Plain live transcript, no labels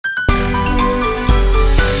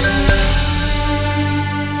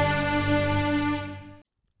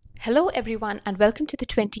Hello, everyone, and welcome to the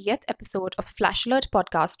 20th episode of the Flash Alert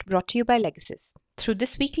podcast brought to you by Legasis. Through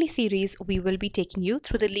this weekly series, we will be taking you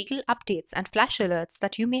through the legal updates and flash alerts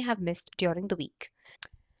that you may have missed during the week.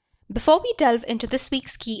 Before we delve into this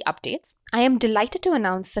week's key updates, I am delighted to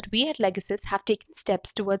announce that we at Legasis have taken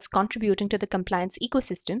steps towards contributing to the compliance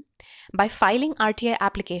ecosystem by filing RTI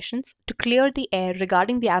applications to clear the air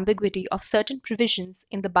regarding the ambiguity of certain provisions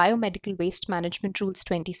in the Biomedical Waste Management Rules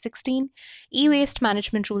 2016, E-Waste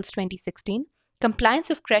Management Rules 2016, compliance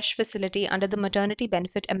of creche facility under the Maternity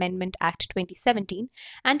Benefit Amendment Act 2017,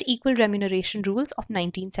 and equal remuneration rules of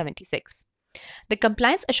 1976. The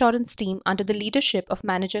compliance assurance team, under the leadership of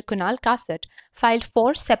manager Kunal Kasat, filed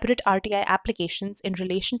 4 separate RTI applications in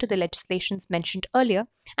relation to the legislations mentioned earlier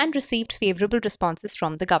and received favorable responses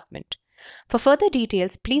from the government. For further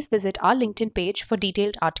details, please visit our LinkedIn page for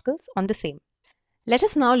detailed articles on the same. Let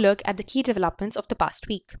us now look at the key developments of the past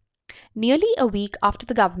week. Nearly a week after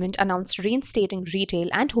the government announced reinstating retail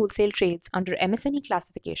and wholesale trades under MSME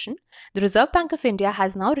classification, the Reserve Bank of India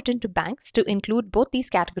has now written to banks to include both these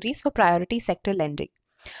categories for priority sector lending.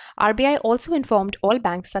 RBI also informed all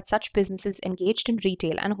banks that such businesses engaged in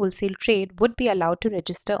retail and wholesale trade would be allowed to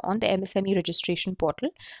register on the MSME registration portal,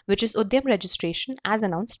 which is Udyam registration as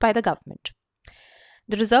announced by the government.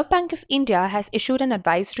 The Reserve Bank of India has issued an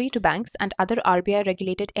advisory to banks and other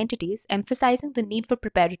RBI-regulated entities emphasizing the need for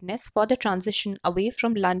preparedness for the transition away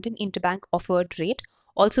from London Interbank Offered Rate,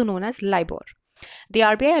 also known as LIBOR. The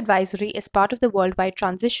RBI advisory is part of the worldwide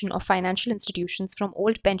transition of financial institutions from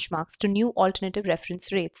old benchmarks to new alternative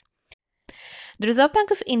reference rates. The Reserve Bank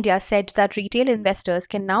of India said that retail investors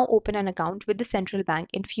can now open an account with the central bank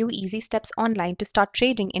in few easy steps online to start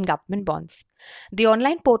trading in government bonds. The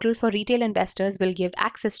online portal for retail investors will give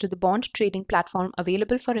access to the bond trading platform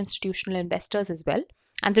available for institutional investors as well,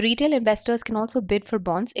 and the retail investors can also bid for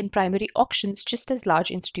bonds in primary auctions just as large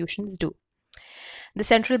institutions do. The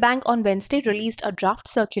central bank on Wednesday released a draft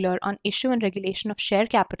circular on issue and regulation of share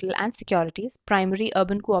capital and securities, primary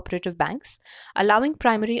urban cooperative banks, allowing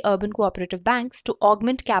primary urban cooperative banks to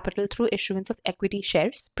augment capital through issuance of equity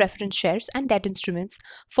shares, preference shares, and debt instruments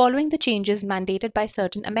following the changes mandated by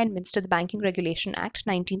certain amendments to the Banking Regulation Act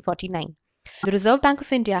 1949. The Reserve Bank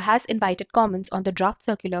of India has invited comments on the draft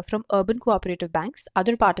circular from urban cooperative banks,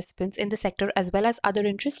 other participants in the sector, as well as other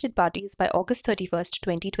interested parties by August 31st,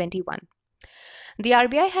 2021. The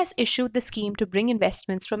RBI has issued the scheme to bring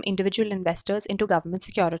investments from individual investors into government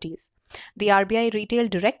securities. The RBI Retail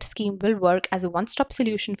Direct scheme will work as a one-stop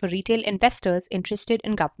solution for retail investors interested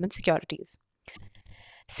in government securities.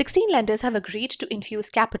 16 lenders have agreed to infuse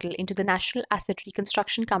capital into the National Asset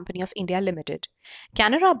Reconstruction Company of India Limited.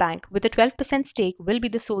 Canara Bank, with a 12% stake, will be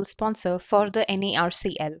the sole sponsor for the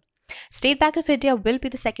NARCL. State Bank of India will be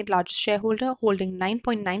the second largest shareholder, holding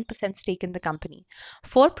 9.9% stake in the company.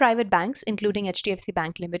 4 private banks, including HDFC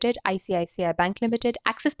Bank Limited, ICICI Bank Limited,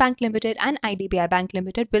 Axis Bank Limited, and IDBI Bank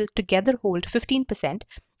Limited, will together hold 15%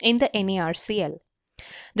 in the NARCL.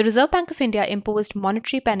 The Reserve Bank of India imposed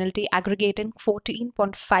monetary penalty aggregating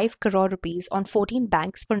 14.5 crore rupees on 14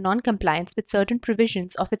 banks for non-compliance with certain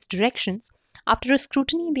provisions of its directions after a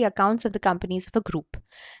scrutiny in the accounts of the companies of a group.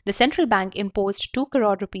 The central bank imposed 2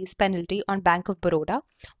 crore rupees penalty on Bank of Baroda,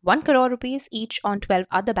 1 crore rupees each on 12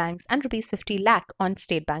 other banks, and rupees 50 lakh on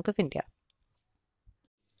State Bank of India.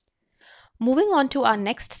 Moving on to our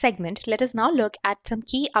next segment, let us now look at some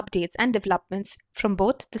key updates and developments from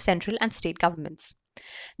both the central and state governments.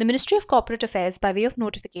 The Ministry of Corporate Affairs, by way of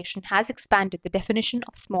notification, has expanded the definition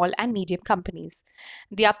of small and medium companies.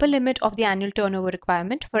 The upper limit of the annual turnover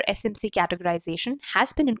requirement for SMC categorization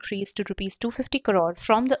has been increased to Rs 250 crore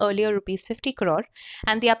from the earlier Rs 50 crore,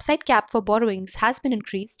 and the upside cap for borrowings has been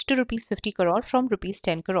increased to Rs 50 crore from Rs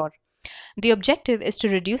 10 crore. The objective is to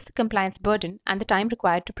reduce the compliance burden and the time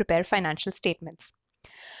required to prepare financial statements.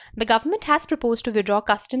 The government has proposed to withdraw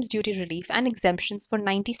customs duty relief and exemptions for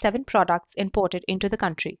 97 products imported into the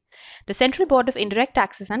country. The Central Board of Indirect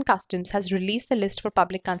Taxes and Customs has released the list for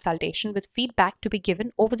public consultation with feedback to be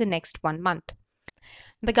given over the next 1 month.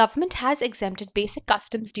 The government has exempted basic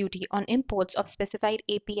customs duty on imports of specified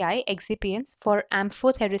API excipients for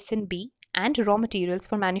amphotericin B and raw materials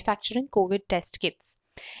for manufacturing COVID test kits.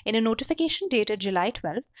 In a notification dated July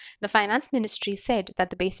 12, the Finance Ministry said that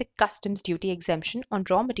the basic customs duty exemption on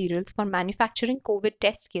raw materials for manufacturing COVID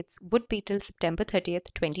test kits would be till September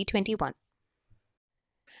 30th, 2021.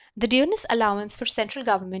 The dearness allowance for central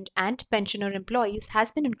government and pensioner employees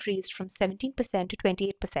has been increased from 17% to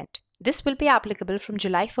 28%. This will be applicable from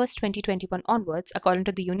July 1st, 2021 onwards, according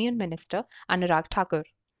to the Union Minister Anurag Thakur.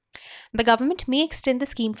 The government may extend the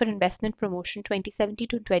scheme for investment promotion 2017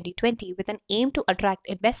 to 2020 with an aim to attract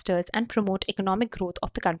investors and promote economic growth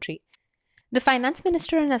of the country. The Finance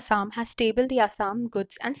Minister in Assam has tabled the Assam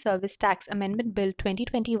Goods and Service Tax Amendment Bill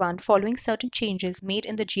 2021 following certain changes made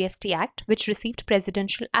in the GST Act, which received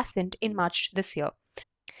presidential assent in March this year.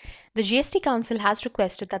 The GST Council has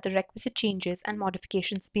requested that the requisite changes and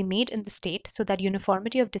modifications be made in the state so that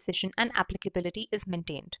uniformity of decision and applicability is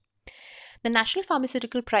maintained. The National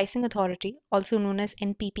Pharmaceutical Pricing Authority, also known as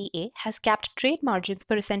NPPA, has capped trade margins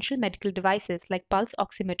for essential medical devices like pulse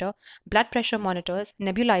oximeter, blood pressure monitors,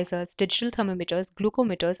 nebulizers, digital thermometers,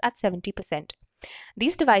 glucometers at 70%.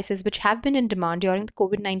 These devices, which have been in demand during the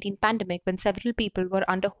COVID-19 pandemic when several people were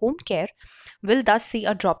under home care, will thus see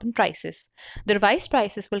a drop in prices. The revised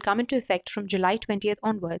prices will come into effect from July 20th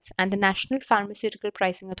onwards, and the National Pharmaceutical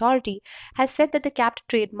Pricing Authority has said that the capped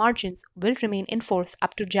trade margins will remain in force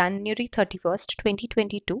up to January 31st,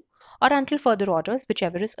 2022, or until further orders,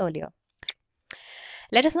 whichever is earlier.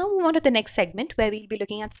 Let us now move on to the next segment where we'll be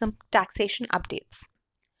looking at some taxation updates.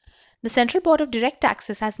 The Central Board of Direct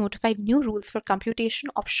Taxes has notified new rules for computation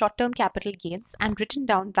of short-term capital gains and written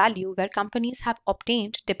down value where companies have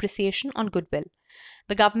obtained depreciation on goodwill.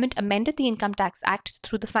 The government amended the Income Tax Act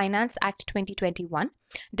through the Finance Act 2021,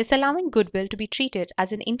 disallowing goodwill to be treated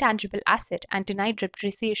as an intangible asset and denied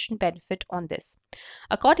depreciation benefit on this.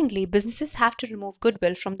 Accordingly, businesses have to remove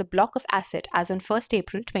goodwill from the block of asset as on 1st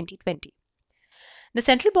April 2020. The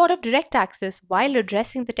Central Board of Direct Taxes, while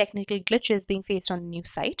addressing the technical glitches being faced on the new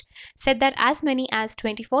site, said that as many as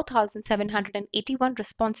 24,781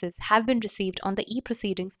 responses have been received on the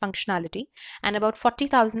e-proceedings functionality and about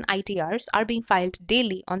 40,000 ITRs are being filed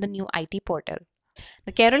daily on the new IT portal.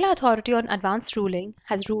 The Kerala Authority on Advanced Ruling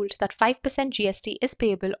has ruled that 5% GST is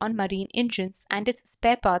payable on marine engines and its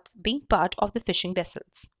spare parts being part of the fishing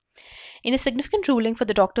vessels. In a significant ruling for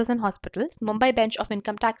the doctors and hospitals, Mumbai Bench of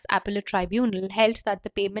Income Tax Appellate Tribunal held that the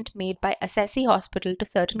payment made by Assisi Hospital to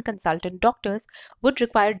certain consultant doctors would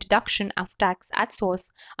require deduction of tax at source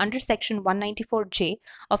under Section 194J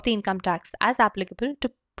of the Income Tax as applicable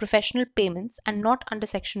to professional payments and not under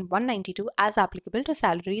Section 192 as applicable to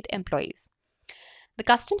salaried employees. The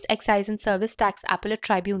Customs, Excise and Service Tax Appellate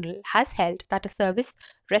Tribunal has held that a service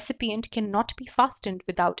recipient cannot be fastened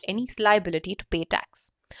without any liability to pay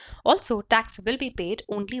tax. Also, tax will be paid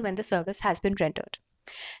only when the service has been rendered.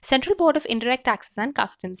 Central Board of Indirect Taxes and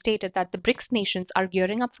Customs stated that the BRICS nations are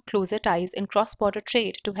gearing up for closer ties in cross-border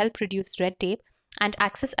trade to help reduce red tape and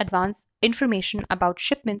access advanced information about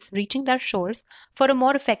shipments reaching their shores for a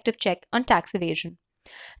more effective check on tax evasion.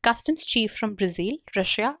 Customs chief from Brazil,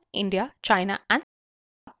 Russia, India, China, and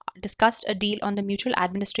discussed a deal on the mutual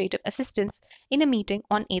administrative assistance in a meeting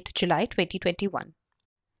on 8th July 2021.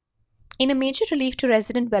 In a major relief to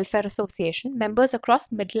Resident Welfare Association, members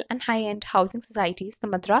across middle and high-end housing societies, the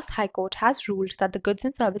Madras High Court has ruled that the goods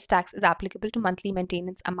and service tax is applicable to monthly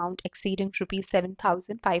maintenance amount exceeding Rs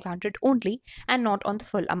 7,500 only and not on the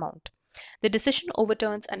full amount. The decision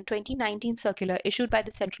overturns a 2019 circular issued by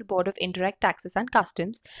the Central Board of Indirect Taxes and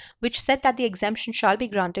Customs, which said that the exemption shall be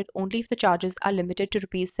granted only if the charges are limited to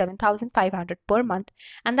Rs 7,500 per month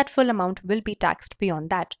and that full amount will be taxed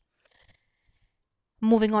beyond that.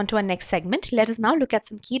 Moving on to our next segment, let us now look at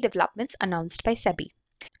some key developments announced by SEBI.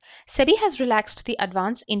 SEBI has relaxed the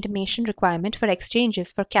advance intimation requirement for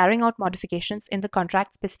exchanges for carrying out modifications in the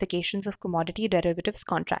contract specifications of commodity derivatives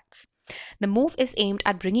contracts. The move is aimed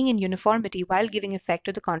at bringing in uniformity while giving effect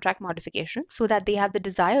to the contract modifications so that they have the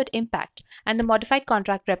desired impact and the modified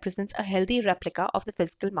contract represents a healthy replica of the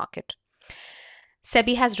physical market.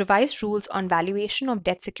 SEBI has revised rules on valuation of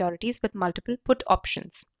debt securities with multiple put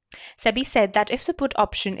options. SEBI said that if the put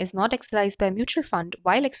option is not exercised by a mutual fund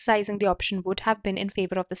while exercising the option would have been in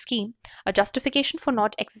favor of the scheme, a justification for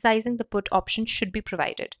not exercising the put option should be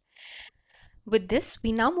provided. With this,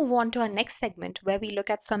 we now move on to our next segment where we look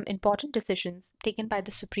at some important decisions taken by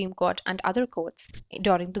the Supreme Court and other courts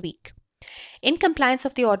during the week. In compliance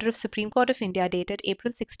of the order of Supreme Court of India dated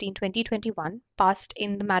April 16, 2021, passed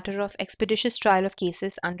in the matter of expeditious trial of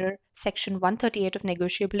cases under Section 138 of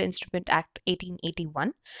Negotiable Instrument Act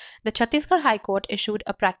 1881, the Chhattisgarh High Court issued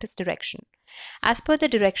a practice direction. As per the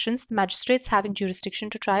directions, the magistrates having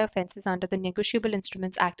jurisdiction to try offences under the Negotiable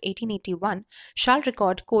Instruments Act 1881 shall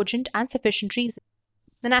record cogent and sufficient reasons.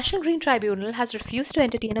 The National Green Tribunal has refused to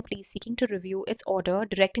entertain a plea seeking to review its order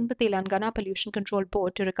directing the Telangana Pollution Control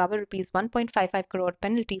Board to recover Rs 1.55 crore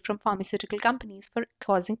penalty from pharmaceutical companies for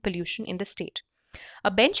causing pollution in the state.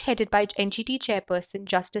 A bench headed by NGT chairperson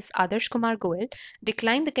Justice Adarsh Kumar Goel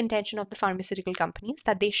declined the contention of the pharmaceutical companies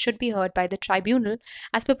that they should be heard by the tribunal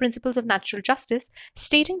as per principles of natural justice,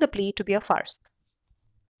 stating the plea to be a farce.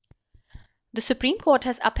 The Supreme Court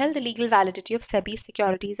has upheld the legal validity of SEBI's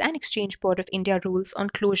Securities and Exchange Board of India rules on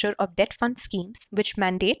closure of debt fund schemes, which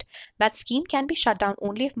mandate that scheme can be shut down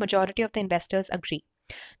only if majority of the investors agree.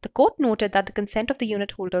 The court noted that the consent of the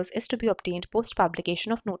unit holders is to be obtained post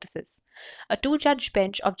publication of notices. A two-judge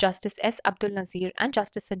bench of Justice S. Abdul Nazir and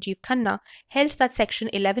Justice Sanjeev Khanna held that Section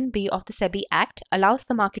 11B of the SEBI Act allows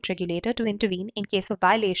the market regulator to intervene in case of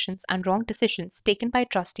violations and wrong decisions taken by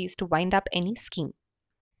trustees to wind up any scheme.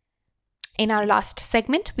 In our last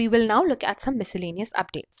segment, we will now look at some miscellaneous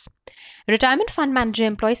updates. Retirement Fund Manager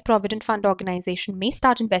Employees Provident Fund Organization may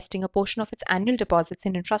start investing a portion of its annual deposits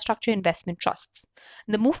in infrastructure investment trusts.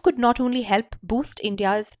 The move could not only help boost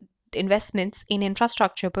India's investments in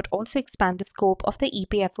infrastructure but also expand the scope of the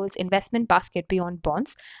EPFO's investment basket beyond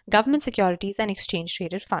bonds, government securities, and exchange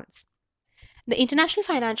traded funds. The International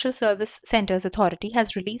Financial Service Centers Authority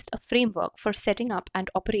has released a framework for setting up and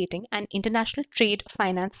operating an International Trade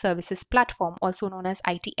Finance Services Platform, also known as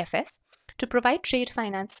ITFS, to provide trade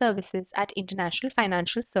finance services at International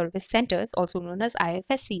Financial Service Centers, also known as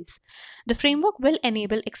IFSCs. The framework will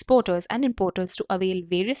enable exporters and importers to avail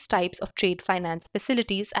various types of trade finance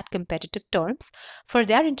facilities at competitive terms for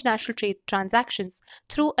their international trade transactions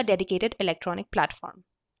through a dedicated electronic platform.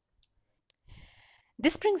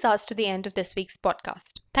 This brings us to the end of this week's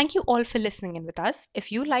podcast. Thank you all for listening in with us.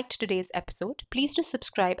 If you liked today's episode, please do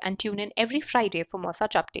subscribe and tune in every Friday for more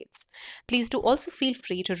such updates. Please do also feel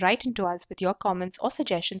free to write into us with your comments or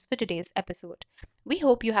suggestions for today's episode. We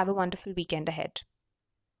hope you have a wonderful weekend ahead.